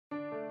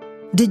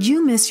Did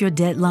you miss your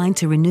deadline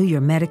to renew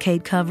your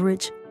Medicaid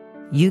coverage?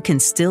 You can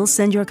still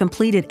send your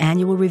completed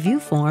annual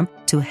review form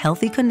to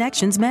Healthy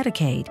Connections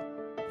Medicaid.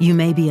 You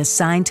may be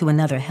assigned to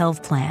another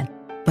health plan,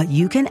 but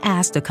you can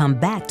ask to come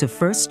back to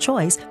First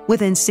Choice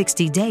within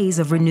 60 days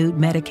of renewed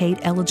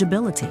Medicaid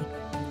eligibility.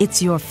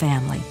 It's your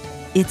family.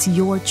 It's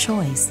your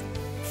choice.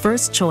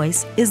 First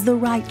Choice is the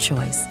right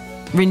choice.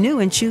 Renew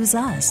and choose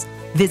us.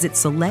 Visit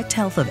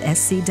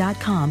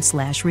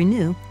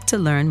selecthealthofsc.com/renew to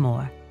learn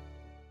more.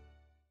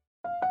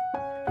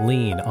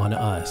 Lean on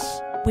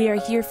us. We are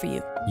here for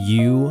you.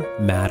 You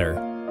matter.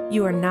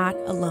 You are not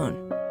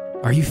alone.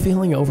 Are you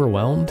feeling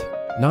overwhelmed?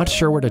 Not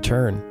sure where to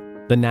turn?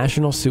 The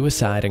National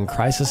Suicide and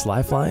Crisis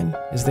Lifeline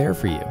is there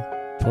for you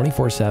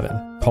 24/7.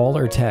 Call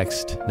or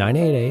text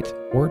 988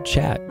 or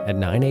chat at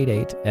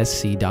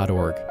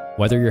 988sc.org.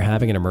 Whether you're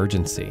having an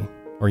emergency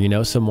or you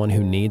know someone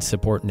who needs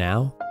support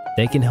now,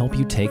 they can help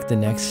you take the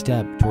next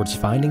step towards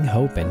finding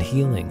hope and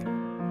healing.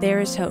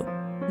 There is hope.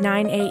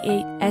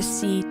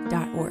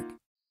 988sc.org.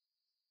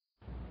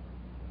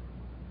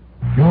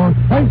 Your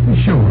place is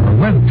sure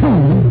with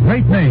two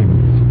great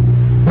names,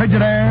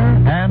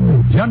 Frigidaire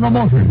and General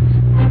Motors.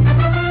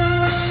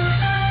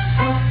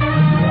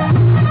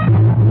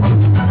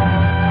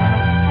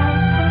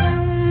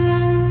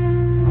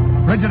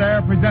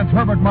 Frigidaire presents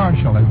Herbert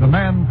Marshall as the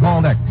man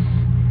called X.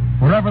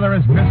 Wherever there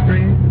is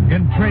mystery,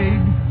 intrigue,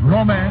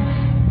 romance,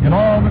 in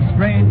all the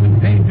strange and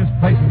dangerous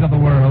places of the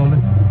world,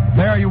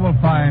 there you will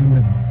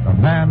find the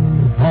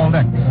man called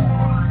X.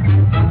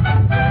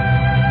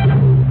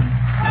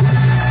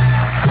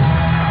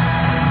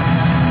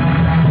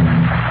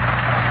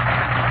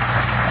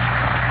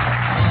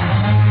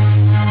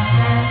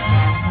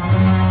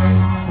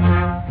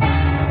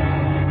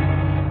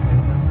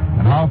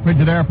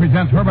 Frigidaire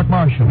presents Herbert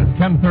Marshall as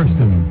Ken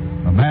Thurston,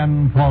 the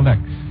man called X.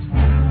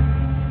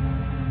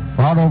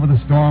 Far over the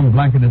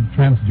storm-blanketed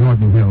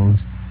Transjordan hills,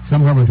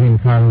 somewhere between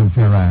Cairo and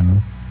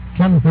Tehran,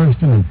 Ken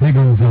Thurston and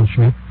Bygone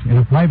in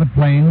a private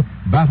plane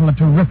battle a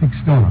terrific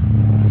storm.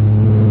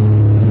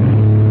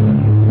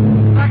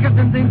 Rockets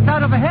and things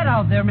out overhead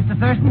out there, Mr.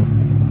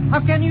 Thurston.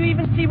 How can you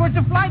even see where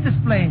to fly this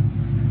plane?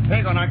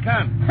 Bygone, I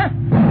can't.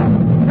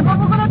 And what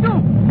we're going to do?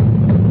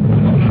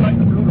 I'd like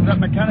to move that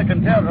mechanic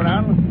and tail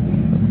around.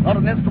 Not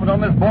an instrument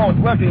on this board's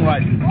working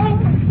right.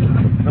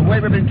 The way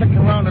we've been kicked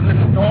around in this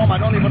storm, I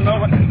don't even know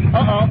what...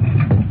 Uh-oh.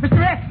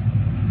 Mr. X,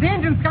 the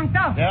engine's skunked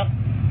out. Yeah?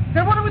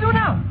 Then what do we do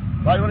now?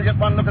 Well, you want to get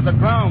one look at the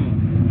ground.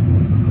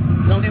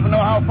 Don't even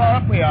know how far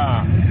up we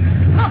are.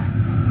 Look,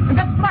 and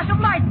that flash of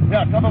light.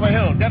 Yeah, top of a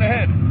hill, dead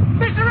ahead.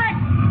 Mr. X,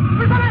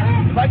 we're going to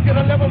hit. If I get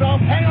a leveled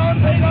off, hang on,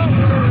 hang on.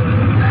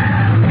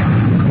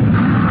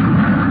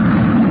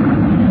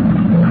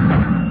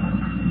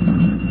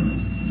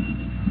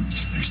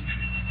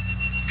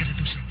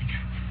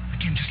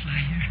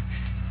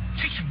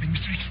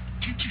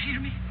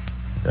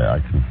 Yeah,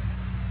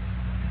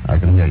 I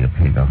can hear you,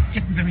 Peter.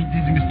 Getting very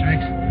dizzy, Mr.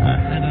 X.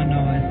 I don't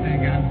know, I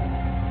think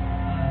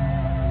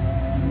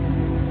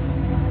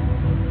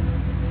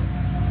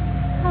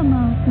Come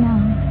out now.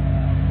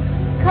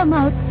 Come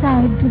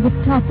outside to the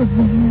top of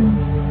the hill.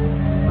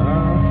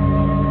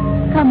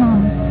 Come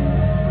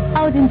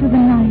out into the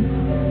night.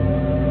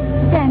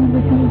 Stand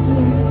with me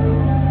here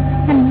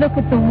and look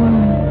at the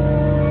world.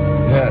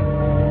 Yes.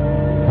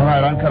 All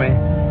right, I'm coming.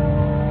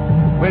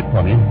 Wait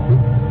for me.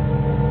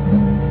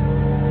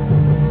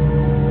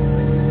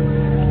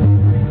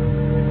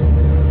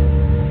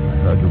 I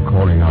heard you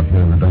calling out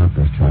here in the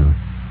darkness, child.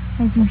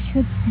 As you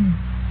should say.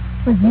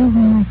 Was you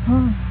when I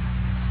called.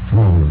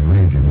 Storm was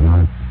raging, and I...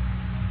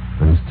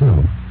 But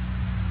still.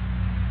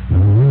 The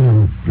moon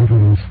and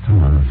glittering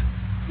stars.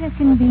 There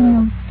can be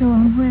no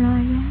storm where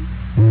I am.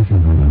 Yes, I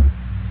know.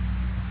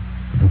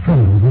 But the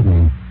friend was with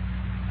me.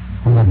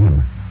 What about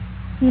him?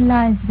 He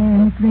lies there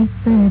in the great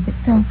bird that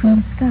fell from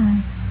the sky.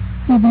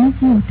 Even as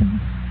you do.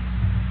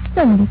 So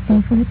let it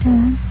be for a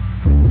time.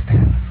 I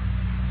understand.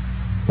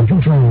 But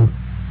you, child,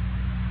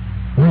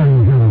 why are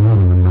you here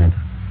alone in the night?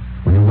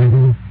 Were you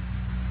waiting?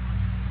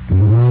 Do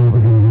you know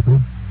what will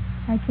happen?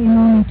 I came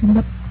only to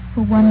look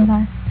for one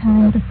last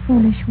time at a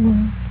foolish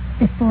world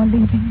before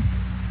leaving it.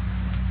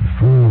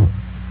 Fool.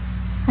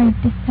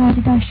 I've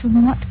decided I shall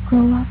not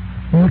grow up.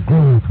 Not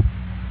grow up?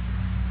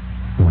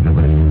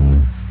 Whatever you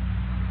mean.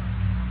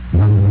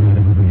 Young man, I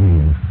never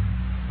believe.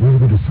 Why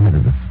have you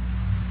decided this?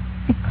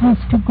 Because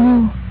to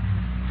grow,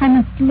 I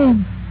must live.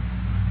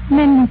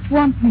 Men must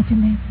want me to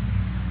live.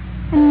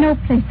 And no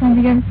place on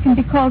the earth can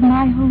be called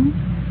my home.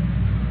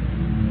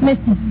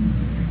 Listen.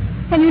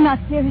 Can you not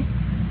hear it?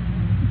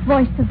 The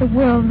voice of the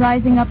world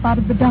rising up out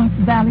of the dark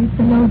valleys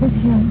below this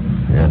hill.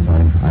 Yes,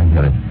 I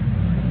hear it.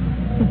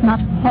 Is not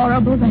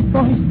horrible, that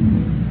voice?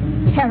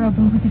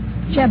 Terrible with its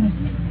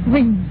jealousy,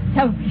 greed,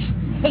 selfish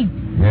hate.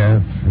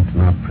 Yes, it's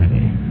not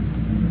pretty.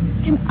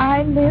 Can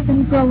I live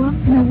and grow up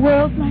in a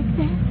world like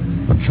that?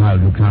 But,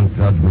 child, you can't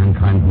judge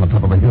mankind from the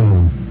top of a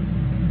hill.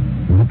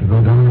 You have to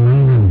go down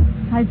among them.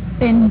 I've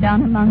been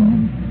down among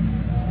them,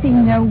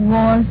 seen their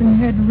wars and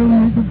heard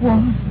rumors of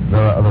wars.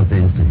 There are other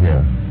things to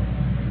hear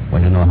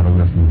when you know how to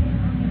listen.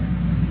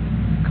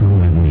 Come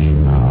with me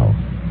now.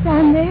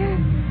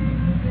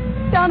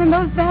 down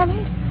in those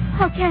valleys?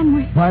 How can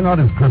we? Why not?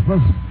 It's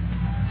Christmas.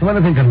 So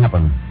anything can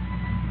happen.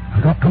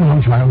 Come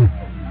on, child.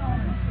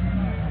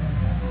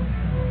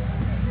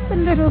 The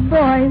little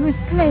boy was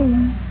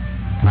playing.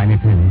 Tiny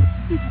Tim.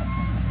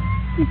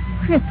 He's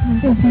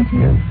crippled, isn't he?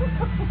 Yes.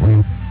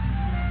 Wait.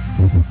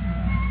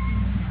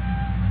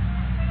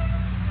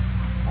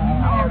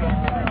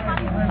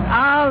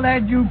 I'll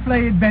let you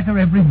play it better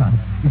every month.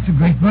 It's a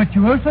great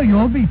virtuoso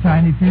you'll be,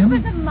 Tiny Tim.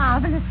 It was a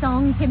marvelous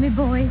song, Timmy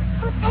boy.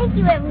 Oh, thank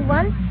you,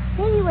 everyone.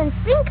 Maybe when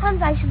spring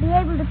comes, I shall be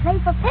able to play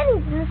for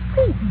pennies in the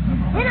street.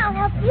 Then I'll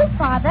help you,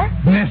 Father.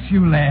 Bless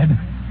you, lad.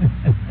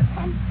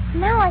 And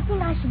now I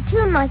think I should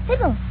tune my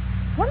fiddle.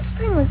 One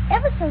string was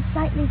ever so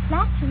slightly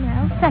flat, you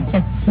know. Such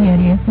a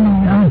serious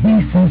man. Oh,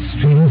 he says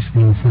strange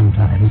things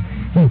sometimes.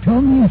 He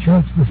told me in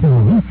church this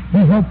morning he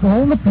hoped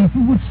all the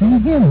people would see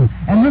him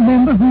and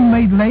remember who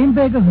made lame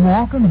beggars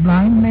walk and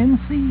blind men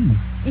see.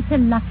 It's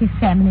a lucky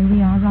family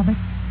we are, Robert.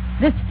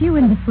 There's few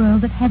in this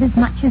world that have as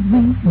much as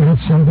we. Well,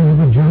 it's something of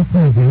a joke,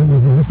 my dear,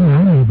 with everything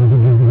I'm able to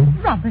do.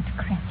 Robert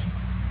Cratchit,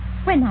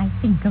 when I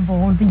think of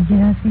all the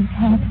years we've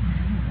had,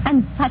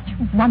 and such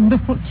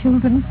wonderful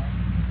children,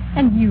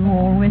 and you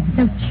always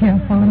so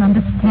cheerful and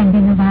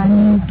understanding of our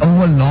needs.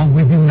 Oh, along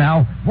with you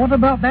now. What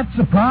about that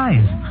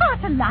surprise?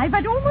 Heart alive,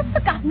 I'd almost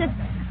forgotten it.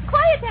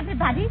 Quiet,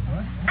 everybody.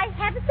 I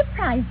have a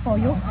surprise for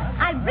you.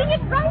 I'll bring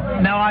it right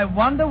in. Now, I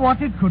wonder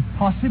what it could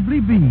possibly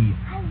be.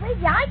 I'll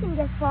wager I can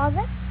guess,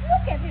 Father.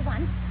 Look,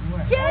 everyone.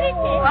 Here it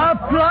is. A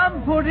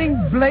plum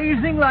pudding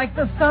blazing like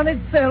the sun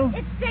itself.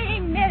 It's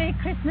saying Merry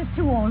Christmas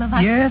to all of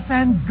us. Yes,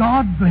 and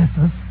God bless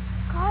us.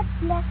 God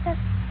bless us,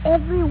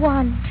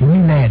 everyone.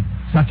 Timmy, lad,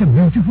 such a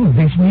beautiful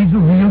dish needs a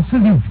real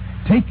salute.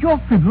 Take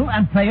your fiddle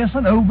and play us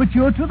an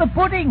overture to the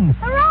pudding.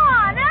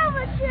 Hurrah! An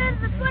overture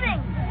to the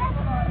pudding.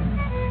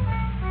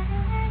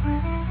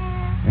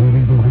 Any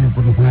reason why you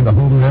couldn't find a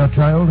home there,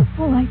 child?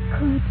 Oh, I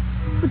could.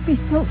 It would be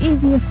so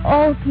easy if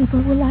all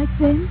people were like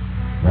them.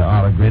 There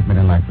are a great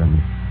many like them.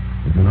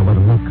 If you know where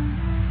to look.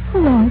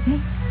 Who are they?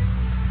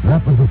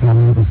 That was the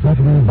family of a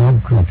certain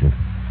Bob Cratchit,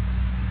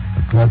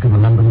 a clerk in the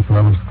London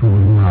firm of School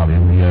in Harley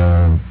in the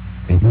year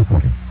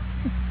 1840.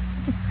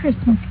 The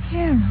Christmas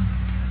Carol.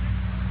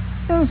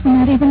 Those were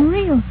not even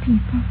real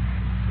people.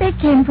 They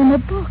came from a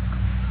book.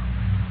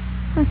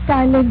 Must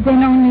I live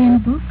then only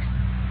in books?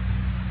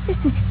 This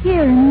is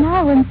here and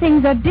now, and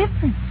things are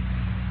different.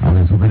 Are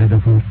they so very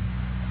different?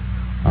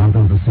 Aren't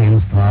those the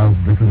same stars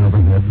drifting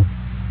overhead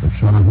that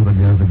shone 100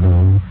 years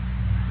ago?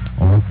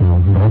 Or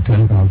 1,000, or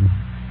 10,000?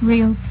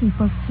 Real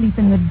people sleep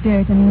in the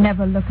dirt and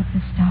never look at the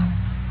stars.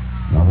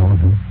 Not all of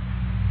them.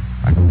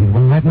 I can see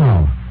one right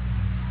now.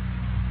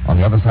 On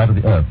the other side of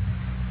the earth.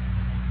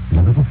 In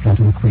a little flat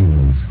in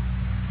Queens.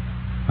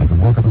 I could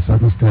walk up a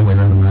certain stairway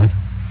there tonight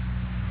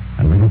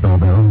and ring a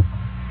doorbell.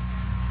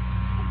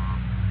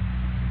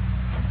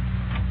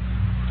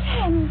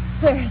 Ken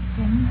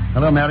Thurston.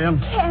 Hello, Marion.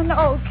 Ken,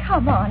 oh,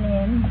 come on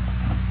in.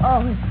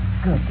 Oh, it's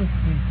good to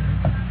see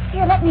you.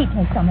 Here, let me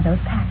take some of those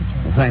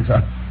packages. Well, thanks.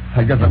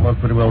 I guess I was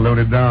pretty well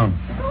loaded down.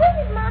 Who is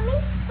it, Mommy?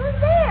 Who's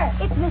there?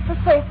 It's Mr.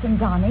 Thurston,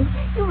 Donnie.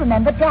 You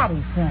remember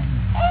Daddy's friend.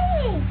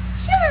 Hey,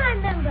 sure I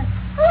remember.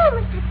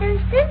 Hello, Mr.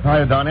 Thurston.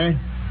 Hi, Donnie.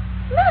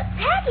 Look,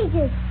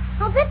 packages.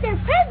 I'll bet they're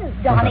presents.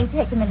 Donnie,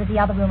 take them into the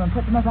other room and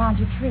put them around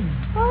your tree.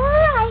 All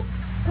right.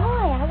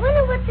 Boy, I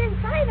wonder what's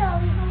inside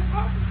all these little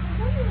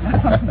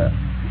packages.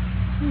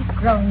 He's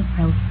growing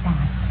so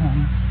fast,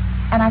 Ken.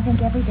 And I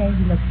think every day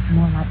he looks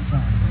more like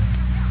Joe.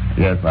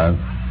 Yes,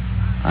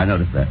 I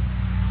noticed that.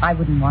 I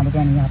wouldn't want it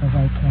any other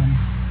way, Ken.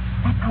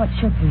 That's how it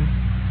should be.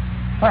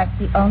 Well, that's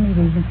the only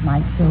reason for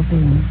my still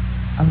being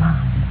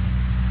alive.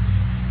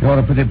 You're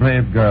a pretty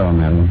brave girl,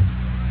 Marion.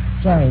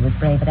 Jerry was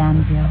brave at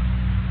Anvil.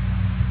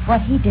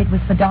 What he did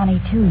was for Donnie,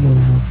 too, you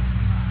know.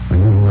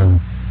 Will you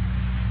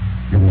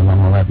give me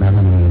along all right,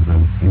 Marion? Is there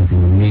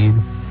anything you need?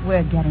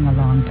 We're getting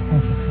along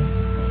perfectly.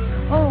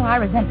 Oh, I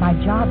resent my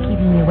job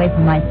keeping me away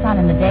from my son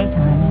in the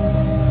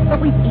daytime. But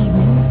we've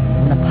evenings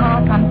in the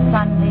park on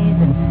Sundays,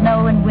 and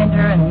snow in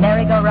winter, and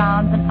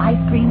merry-go-rounds, and ice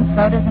cream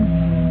sodas, and...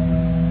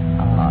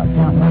 Oh,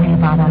 don't worry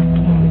about us,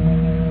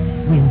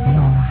 Ken. We'll be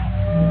all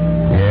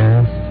right.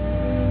 Yes.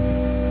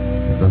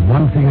 If there's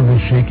one thing in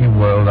this shaky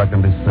world I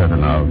can be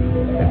certain of,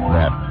 it's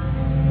that.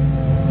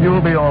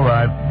 You'll be all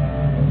right.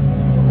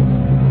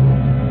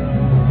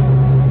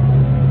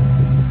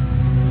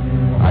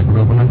 I could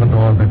open up the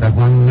doors like that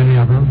one and many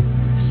others.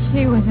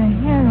 She was a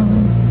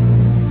heroine.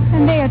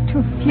 And they are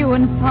too few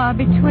and far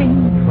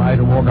between. Try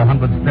to walk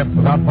 100 steps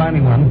without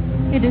finding one.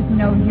 It is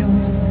no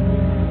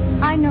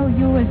use. I know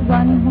you as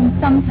one whom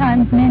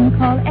sometimes men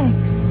call X.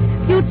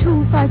 You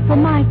too fight for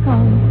my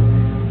cause.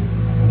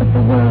 But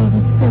the world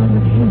is filled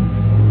with hate.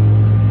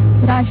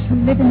 But I shall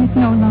live in it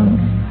no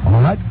longer.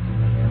 All right.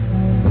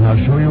 Then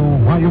I'll show you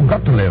why you've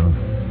got to live.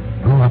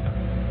 Grow up.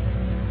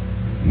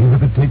 Even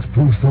if it takes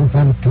proof so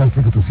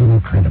fantastic as to seem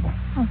incredible.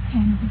 How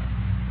can you?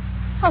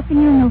 How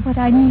can you know what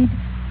I need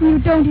when you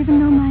don't even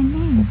know my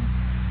name?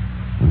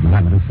 Would you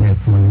like me to say it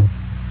for you?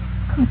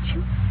 Could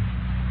you?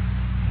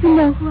 You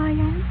know who I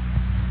am?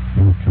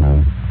 You try.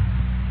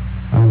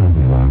 I know who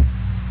you are.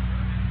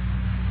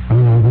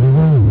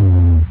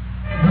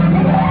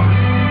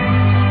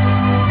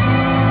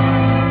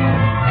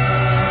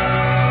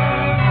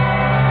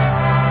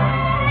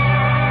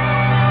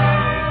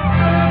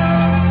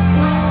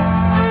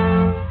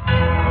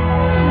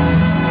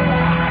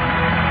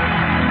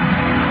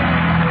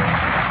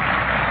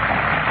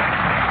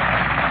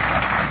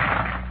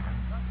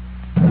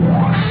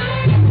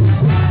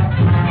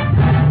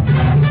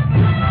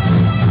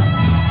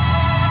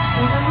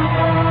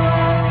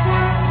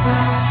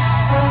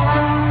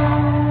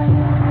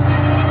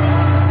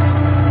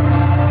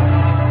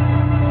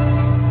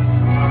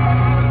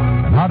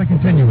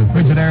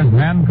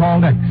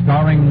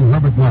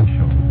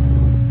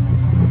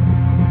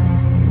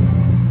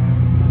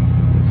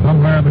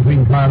 air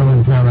between Cairo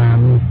and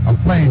Tehran, a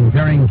plane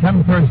carrying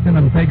Ken Thurston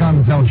and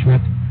Bygone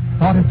Zellschmidt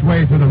fought its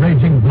way through the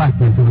raging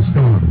blackness of the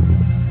storm.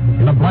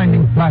 In a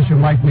blinding flash of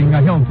lightning,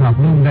 a hilltop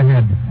loomed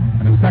ahead,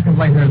 and a second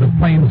later, the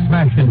plane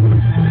smashed into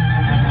it.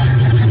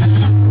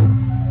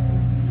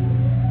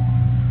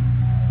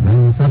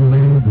 Then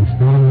suddenly, the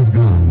storm was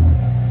gone.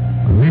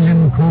 A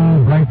million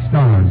cool, bright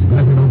stars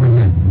glittered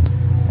overhead,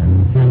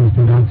 and Ken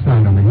stood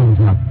outside on the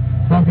hilltop,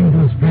 talking to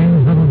a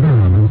strange little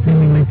girl who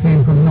seemingly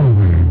came from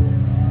nowhere,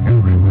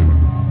 everywhere.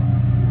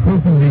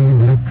 Proof indeed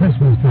that at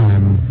Christmas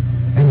time,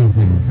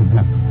 anything could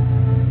happen.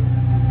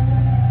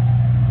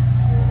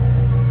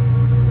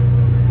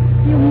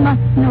 You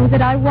must know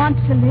that I want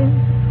to live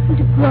and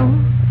to grow.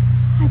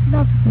 I've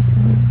loved this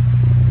world,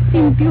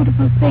 seen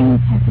beautiful things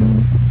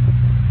happening,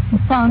 and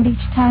found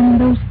each time in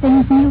those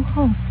things new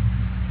hope.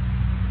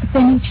 But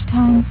then each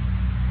time,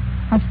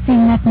 I've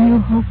seen that new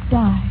hope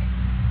die.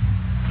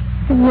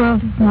 The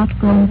world has not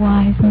grown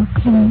wise nor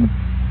clean.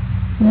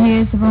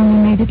 Years have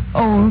only made it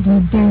old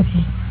and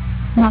dirty,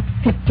 not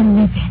fit to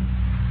live in.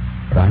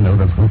 But I know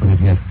there's hope in it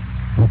yet.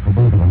 Hope for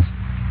both of us.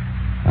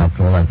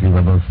 After all, I feel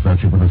we're both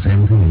searching for the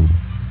same thing.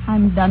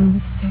 I'm done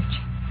with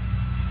searching,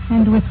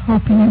 and with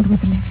hoping, and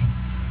with living.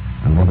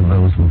 And what of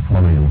those who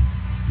follow you,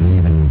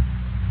 believe in you?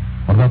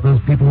 What about those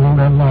people who all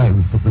their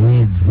lives put the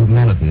needs of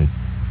humanity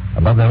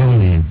above their own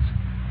needs?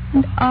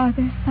 And are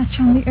there such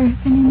on the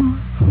earth anymore?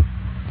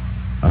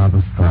 Are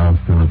the stars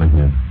still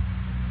overhead?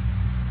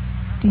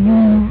 Do you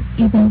know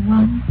even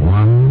one?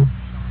 One?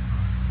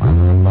 I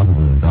know a lot of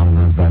them down in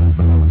those valleys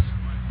below us.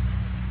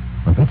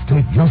 But let's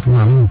take just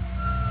one.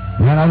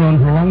 Man I've known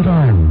for a long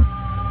time.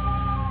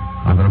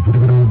 I've got a pretty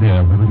good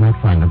idea where we might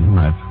find him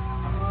tonight.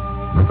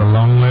 Look a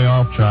long way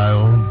off,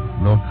 child.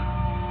 Look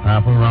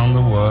half around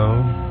the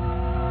world.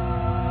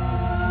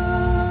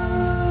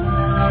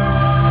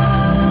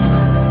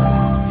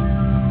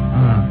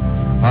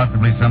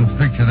 Possibly some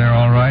stricture there,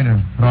 all right,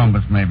 or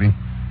thrombus, maybe.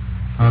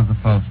 How's the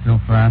pulse? Still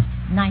fast?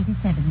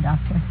 97,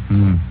 Doctor.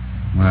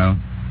 Well,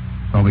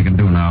 that's all we can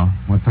do now.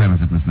 What time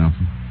is it, Miss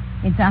Nelson?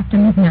 It's after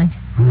midnight.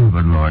 Oh,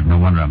 good Lord. No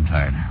wonder I'm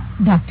tired.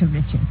 Dr.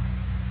 Richards,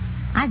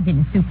 I've been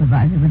a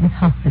supervisor with this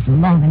hospital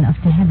long enough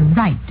to have a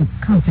right to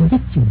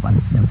contradict you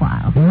once in a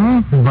while.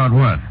 About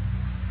what?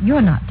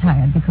 You're not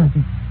tired because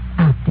it's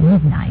after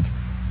midnight.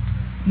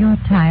 You're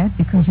tired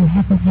because you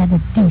haven't had a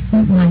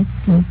decent night's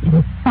sleep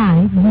in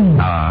 5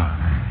 years.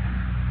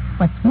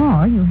 What's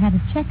more, you had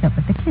a checkup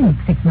at the clinic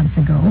 6 months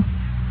ago.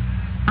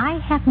 I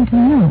happen to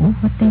know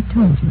what they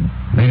told you.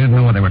 They didn't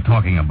know what they were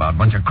talking about.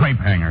 Bunch of crepe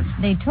hangers.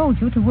 They told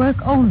you to work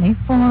only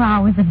 4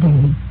 hours a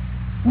day.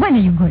 When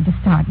are you going to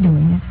start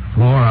doing it?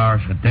 4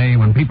 hours a day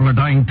when people are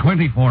dying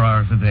 24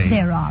 hours a day.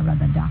 There are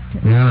other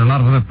doctors. Yeah, there are a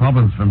lot of other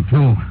problems for them,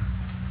 too.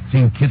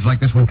 Seen kids like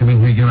this one come in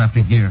here year after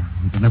year.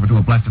 We could never do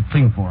a blasted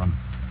thing for them.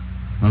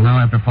 Well, now,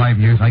 after 5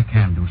 years, I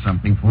can do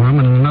something for them.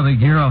 And in another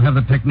year, I'll have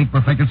the technique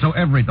perfected so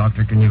every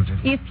doctor can use it.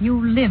 If you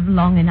live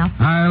long enough.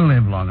 I'll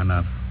live long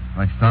enough. If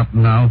I stopped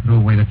now, threw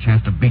away the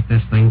chance to beat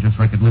this thing just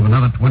so I could live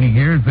another 20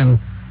 years, then...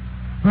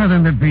 Well,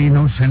 then there'd be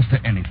no sense to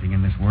anything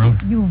in this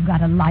world. You've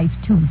got a life,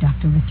 too,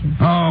 Dr. Richards.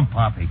 Oh,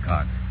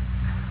 poppycock.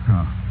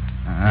 Oh,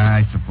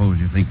 I suppose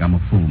you think I'm a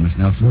fool, Miss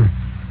Nelson.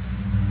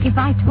 If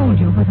I told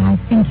you what I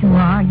think you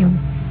are, you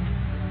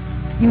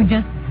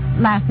just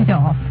laugh it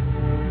off.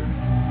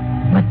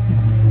 But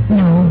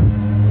no,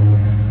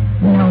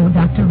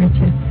 Dr.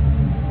 Richards.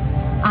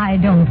 I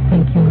don't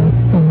think you're a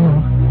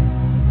fool.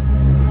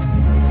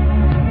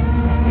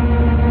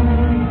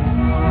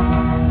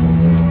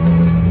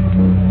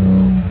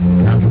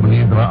 Can't you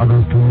believe there are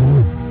others,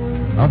 too?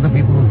 Other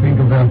people who think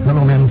of their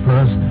fellow men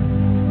first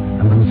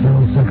and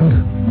themselves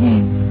second?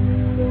 Yes.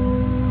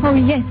 Oh,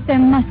 yes, there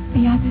must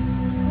be others.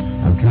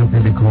 And can't they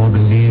be called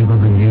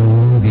believers in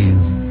you,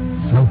 these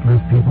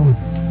selfless people?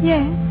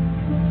 Yes.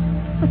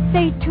 But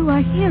they, too,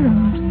 are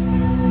heroes.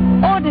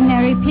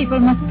 Ordinary people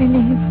must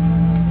believe.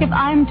 If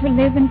I'm to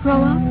live and grow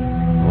up.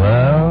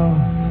 Well,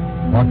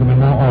 what could be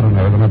more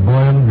ordinary than a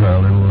boy and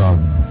girl in love?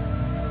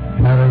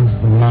 Paris,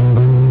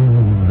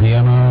 London,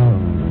 Vienna,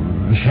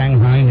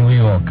 Shanghai, New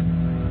York.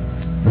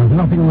 There's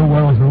nothing in the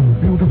world so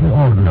beautifully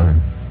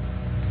ordinary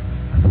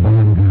as a boy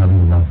and girl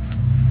in love.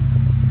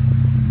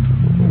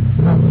 It's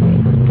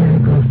lovely when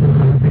Gary goes to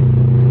Harvard.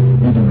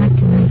 You don't like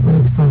to night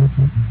when it's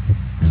powerful.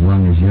 As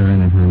long as you're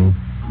in it, honey,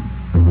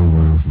 the whole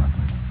world's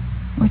lovely.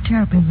 We're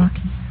terribly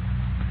lucky.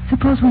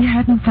 Suppose we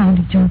hadn't found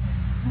each other.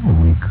 Oh,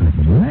 we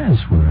couldn't less.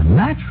 We're a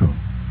natural.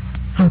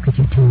 How could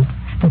you tell?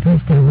 The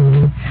first day we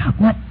met.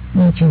 What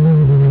made you know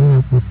you were in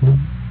love with me?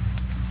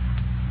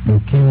 We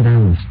came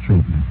down the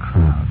street in a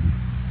crowd.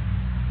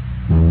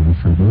 And all of a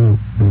sudden,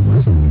 there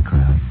wasn't any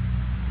crowd.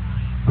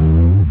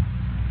 Oh,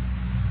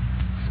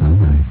 so I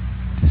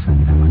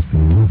decided I must be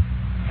in love.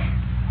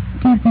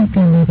 Do you think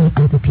there may be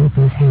other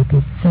people as happy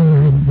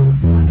somewhere in the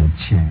world? Not a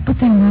chance. But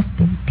there must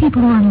be.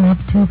 People who are in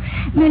love, too.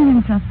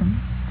 Millions of them.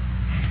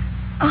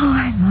 Oh,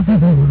 I love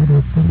every word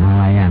of them. Now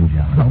I am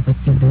jealous. Oh, but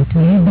you do, too.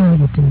 You know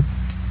you do.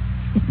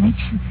 It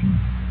makes you feel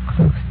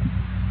close to me.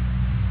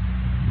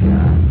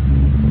 Yeah.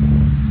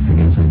 I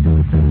guess I do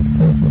it then.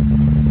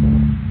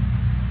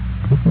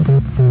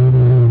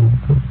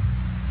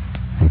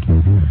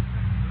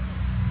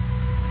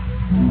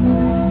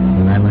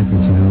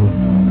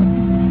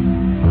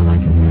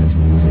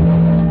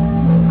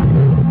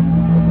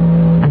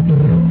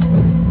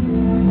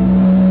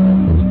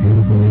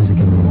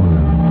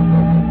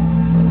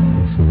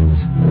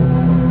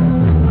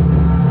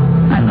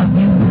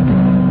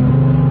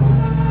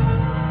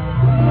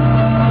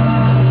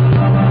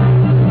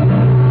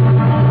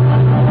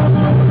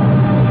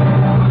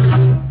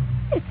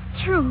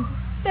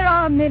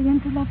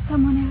 millions who love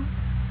someone else.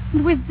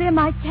 And with them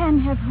I can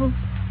have hope,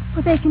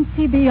 for they can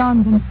see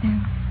beyond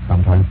themselves.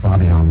 Sometimes far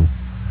beyond.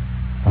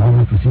 Far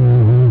enough to see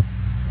you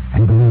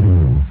and believe in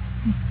you.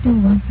 They still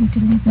want me to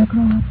live and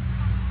grow up.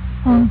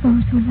 All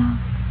those who love.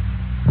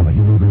 But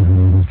you believe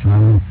in this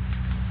child.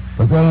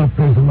 The girl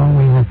plays a long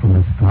way off from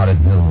this torrid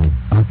hill,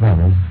 our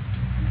father's,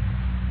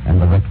 and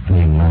the wrecked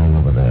plane lying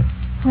over there.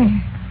 Where?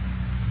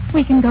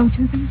 We can go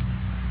to them.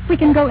 We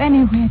can go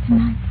anywhere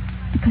tonight,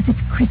 because it's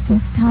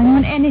Christmas time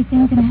when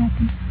anything can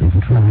happen. We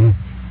can try.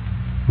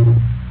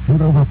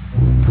 Think over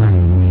time.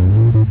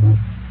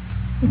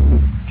 It's a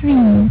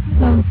stream that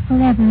flows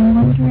forever in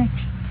one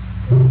direction.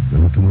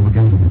 We'll have to move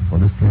again, for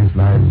this place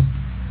lies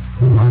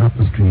right up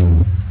the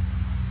stream,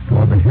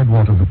 toward the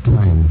headwaters of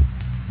time.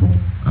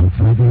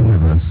 Untidy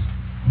rivers,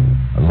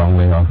 a long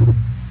way off.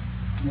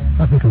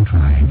 But we can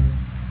try.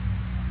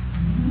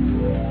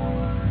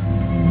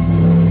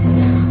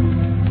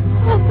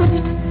 Oh, but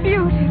it's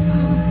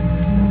beautiful.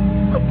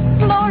 What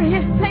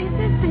glorious place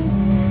is this?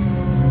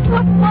 To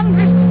what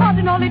wondrous spot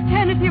in all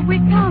eternity have we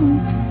come?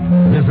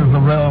 This is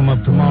the realm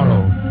of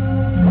tomorrow.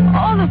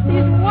 All of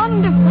these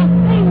wonderful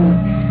things.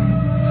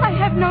 I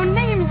have no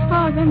names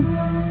for them.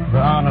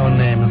 There are no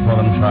names for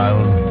them,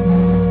 child.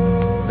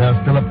 They're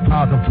still a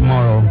part of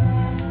tomorrow.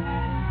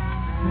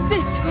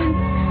 This one.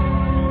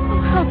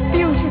 Oh, how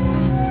beautiful.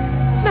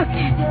 Look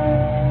at it.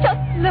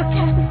 Just look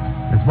at it.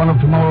 It's one of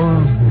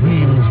tomorrow's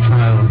dreams,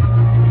 child.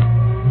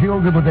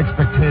 Gilded with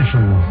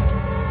expectations.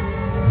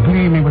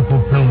 Gleaming with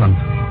fulfillment.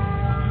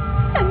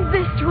 And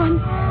this one.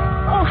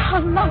 Oh,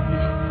 how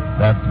lovely.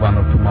 That's one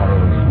of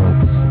tomorrow's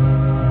hopes.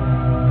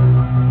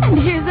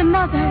 And here's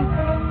another.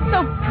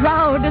 So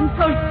proud and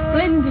so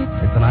splendid.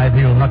 It's an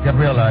ideal not yet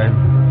realized.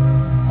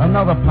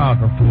 Another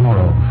part of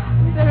tomorrow.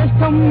 There are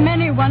so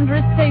many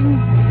wondrous things.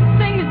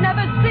 Things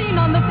never seen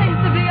on the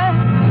face of the earth.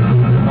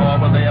 Nor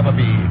will they ever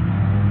be,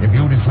 if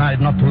you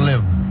decide not to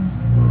live.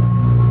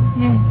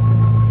 Yes.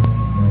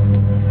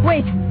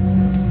 Wait.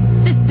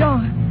 This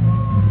door.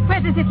 Where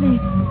does it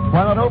lead?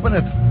 Why not open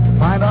it?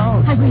 Find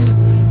out. I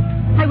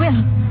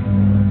will.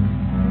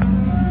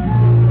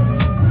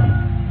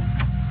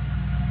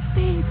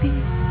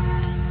 Babies.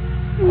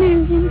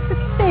 Millions of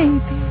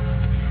babies.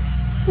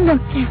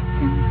 Look at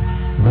them.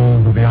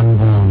 Those will be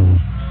unborn.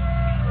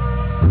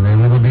 And there'll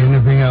never be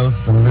anything else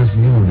unless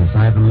you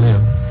decide to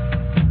live.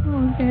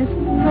 Oh, they're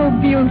so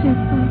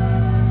beautiful.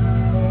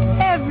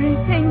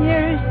 Everything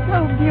here is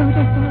so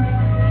beautiful.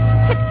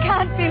 It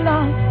can't be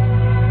lost.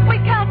 We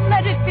can't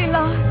let it be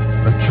lost.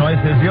 The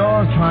choice is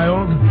yours,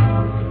 child.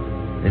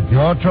 It's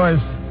your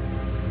choice.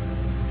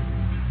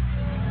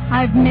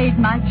 I've made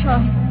my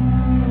choice.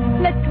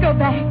 Let's go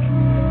back.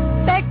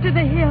 Back to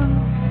the hill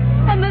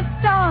and the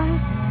stars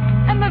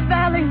and the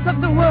valleys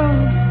of the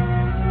world.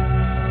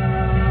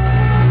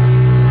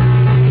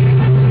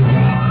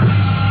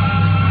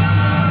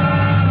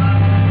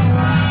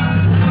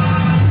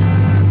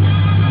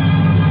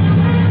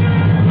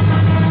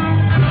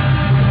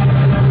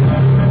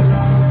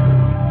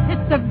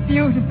 It's a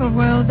beautiful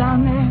world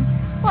down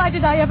there. Why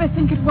did I ever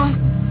think it was?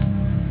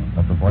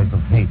 But the voice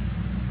of hate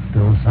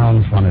still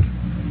sounds from it.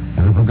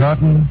 Have you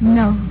forgotten?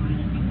 No,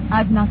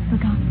 I've not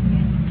forgotten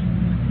yet.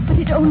 But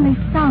it only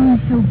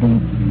sounds so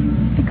big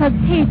because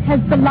hate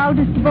has the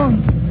loudest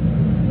voice.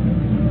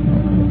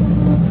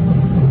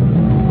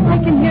 I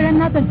can hear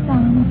another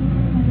sound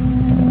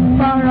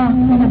far off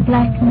in the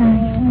black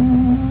night.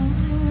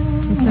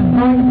 It's a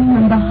voice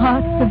from the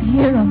hearts of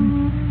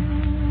heroes,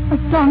 a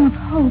song of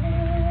hope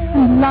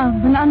and love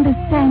and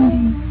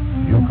understanding.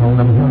 You call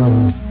them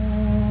heroes.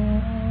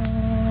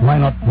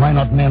 Why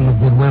not men of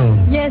goodwill?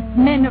 Yes,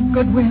 men of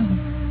goodwill.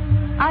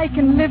 I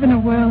can live in a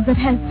world that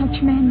has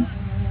such men.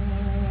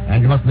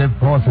 And you must live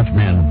for such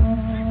men.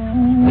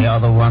 They are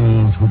the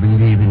ones who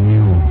believe in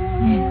you.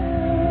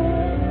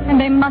 Yes. And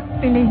they must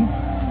believe,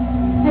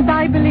 as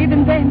I believe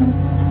in them.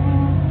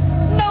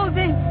 Know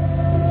this,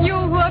 you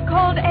who are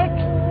called X.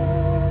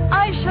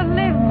 I shall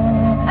live,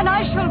 and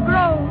I shall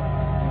grow,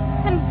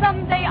 and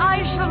someday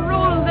I shall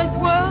rule this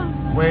world.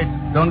 Wait,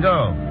 don't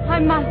go. I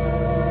must.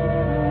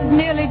 It's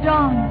nearly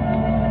dawn.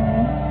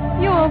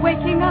 You are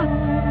waking up.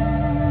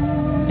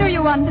 Do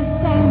you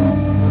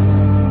understand?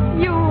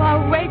 You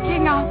are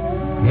waking up.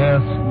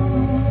 Yes.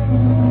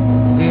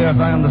 Yes,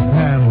 I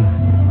understand.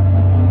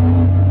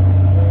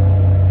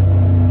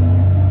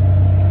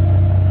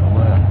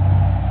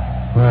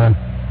 Where?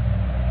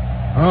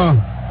 Oh.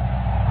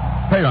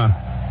 Bygone.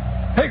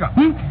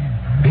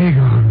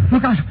 Bygone.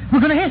 Look out. We're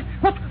going to hit.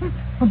 What?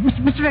 Oh,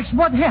 Mr. X,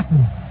 what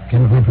happened?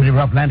 Came to a pretty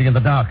rough landing in the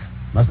dark.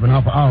 Must have been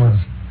out for hours.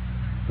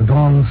 The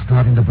dawn's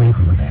starting to break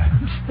over there.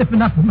 I'm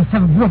slipping up. I must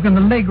have broken a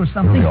leg or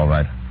something. You'll be all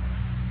right.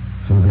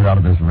 Soon we'll get out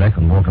of this wreck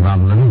and walk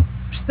around a little.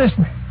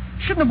 Listen,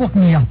 shouldn't have woke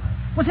me up.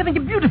 Was having a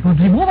beautiful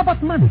dream all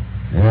about money.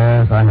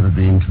 Yes, I had a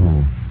dream,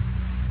 too.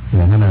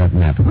 Here, hand me that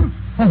map.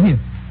 Oh, here.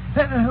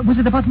 Was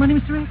it about money,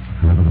 Mr. X?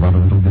 It was about a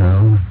little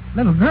girl.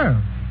 Little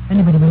girl?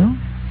 Anybody we know?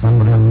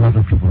 Somebody a lot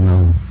of people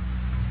know.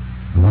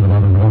 A lot of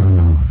other older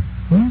know.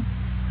 Yeah?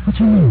 What's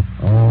her name?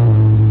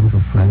 Oh,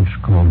 the French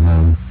call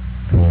her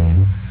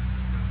Thérèse.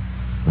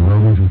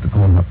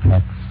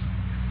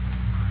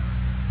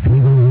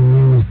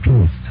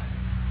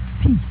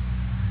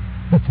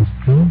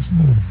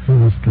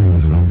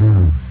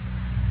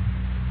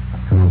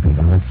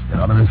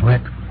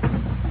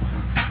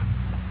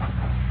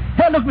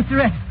 Hey, look, Mr.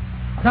 X.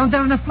 Down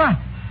there in the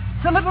flat.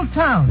 It's a little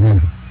town.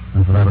 Yeah,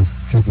 that's what I was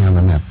checking on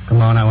the map.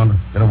 Come on, I want to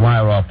get a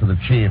wire off to the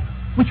chief.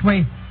 Which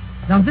way?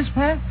 Down this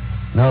path?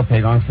 No,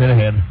 Peg, on straight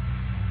ahead.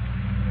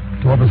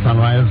 Toward the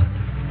sunrise.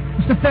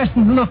 Mr.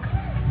 Preston, look.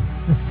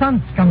 The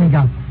sun's coming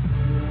up.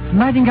 It's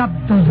lighting up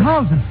those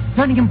houses,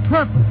 turning them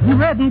purple and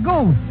red and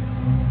gold.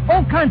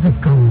 All kinds of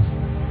colors.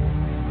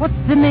 What's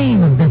the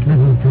name of that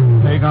little town?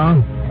 Peg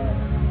on.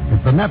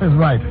 If the map is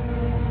right,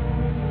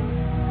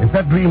 if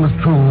that dream is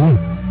true,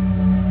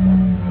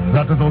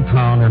 that little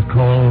town is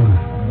called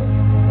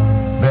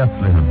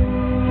Bethlehem.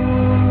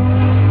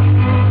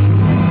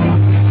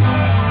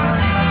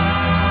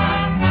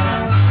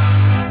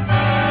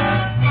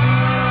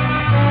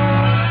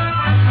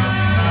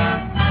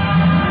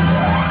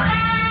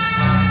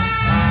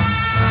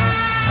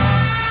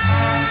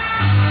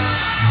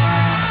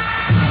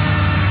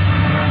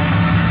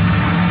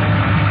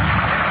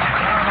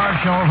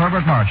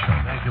 Herbert Marshall.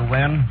 Thank you,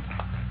 Wen.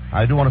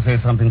 I do want to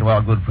say something to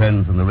our good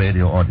friends in the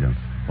radio audience.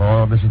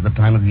 For this is the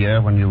time of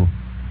year when you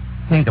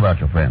think about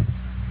your friends.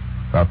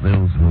 About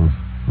those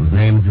whose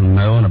names you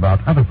know, and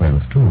about other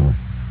friends, too.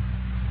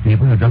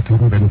 People who just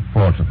haven't been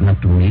fortunate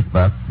enough to meet,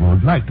 but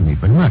would like to meet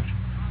very much.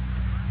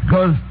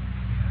 Because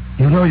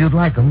you know you'd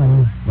like them,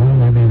 and, well,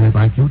 maybe they'd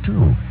like you,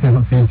 too. Well,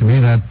 it seems to me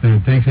that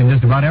takes in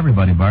just about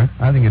everybody, Bart.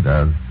 I think it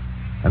does.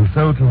 And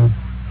so to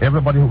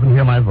everybody who can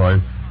hear my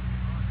voice,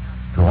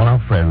 to all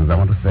our friends, I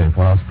want to say,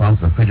 for our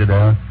sponsor,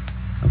 Frigidaire,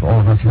 and for all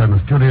of us here in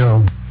the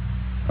studio,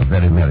 a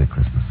very Merry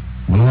Christmas.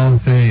 We'll all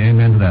say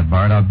amen to that,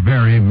 Bart. A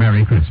very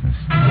Merry Christmas.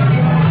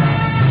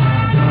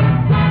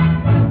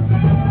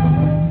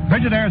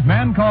 Frigidaire's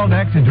Man Called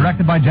X is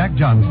directed by Jack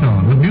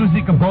Johnstone, with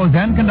music composed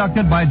and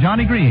conducted by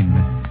Johnny Green.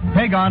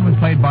 Pagon was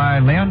played by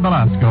Leon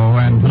Velasco,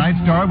 and tonight's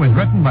story was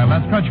written by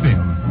Les Crutchfield.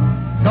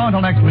 So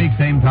until next week,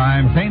 same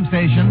time, same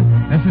station,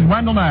 this is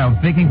Wendell Niles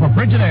speaking for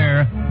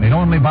Frigidaire, made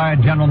only by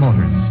General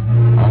Motors.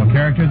 All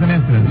characters and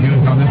incidents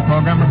used on this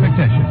program are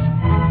fictitious.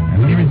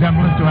 Any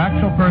resemblance to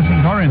actual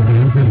persons or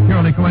incidents is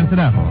purely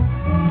coincidental.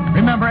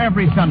 Remember,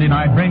 every Sunday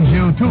night brings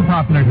you two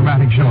popular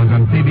dramatic shows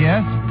on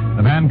CBS,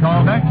 The Man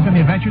Called X and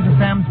The Adventures of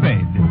Sam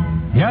Spade.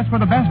 Yes,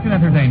 for the best in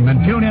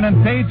entertainment, tune in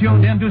and stay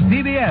tuned in to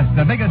CBS,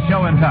 the biggest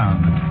show in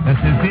town. This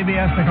is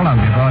CBS, the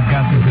Columbia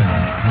Broadcasting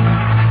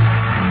System.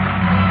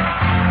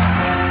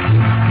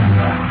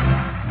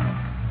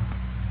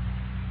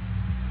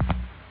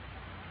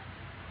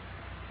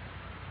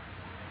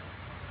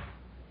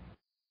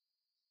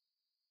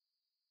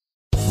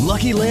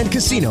 Lucky Land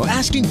Casino,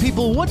 asking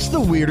people, what's the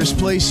weirdest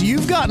place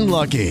you've gotten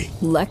lucky?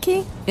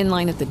 Lucky? In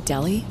line at the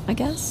deli, I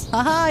guess?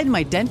 Aha, in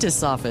my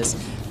dentist's office.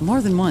 More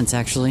than once,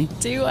 actually.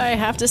 Do I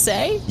have to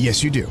say?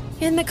 Yes, you do.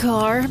 In the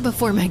car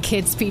before my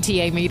kids'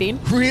 PTA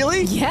meeting.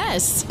 Really?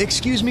 Yes.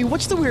 Excuse me,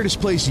 what's the weirdest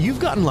place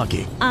you've gotten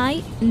lucky?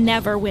 I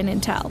never win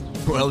and tell.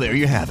 Well, there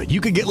you have it. You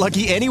can get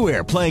lucky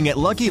anywhere, playing at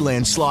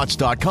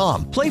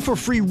LuckyLandSlots.com. Play for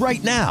free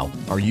right now.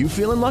 Are you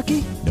feeling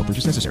lucky? No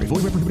purchase necessary.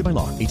 Void where prohibited by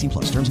law. 18+.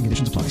 Terms and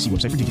conditions apply. See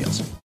website for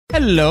details.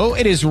 Hello,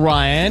 it is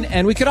Ryan,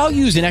 and we could all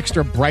use an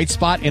extra bright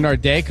spot in our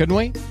day, couldn't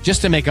we?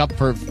 Just to make up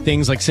for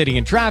things like sitting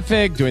in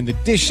traffic, doing the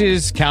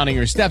dishes, counting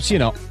your steps, you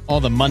know,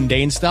 all the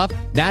mundane stuff.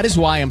 That is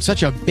why I'm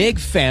such a big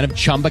fan of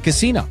Chumba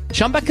Casino.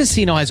 Chumba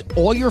Casino has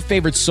all your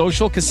favorite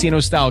social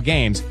casino-style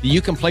games that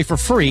you can play for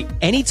free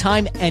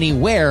anytime,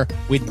 anywhere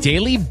with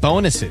daily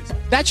bonuses.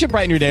 That should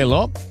brighten your day a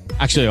little.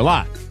 Actually, a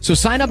lot. So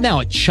sign up now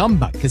at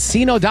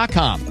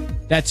ChumbaCasino.com.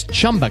 That's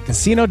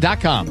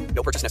ChumbaCasino.com.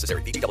 No purchase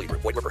necessary. VGW Group.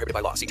 Void where prohibited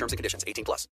by law. See terms and conditions. 18+.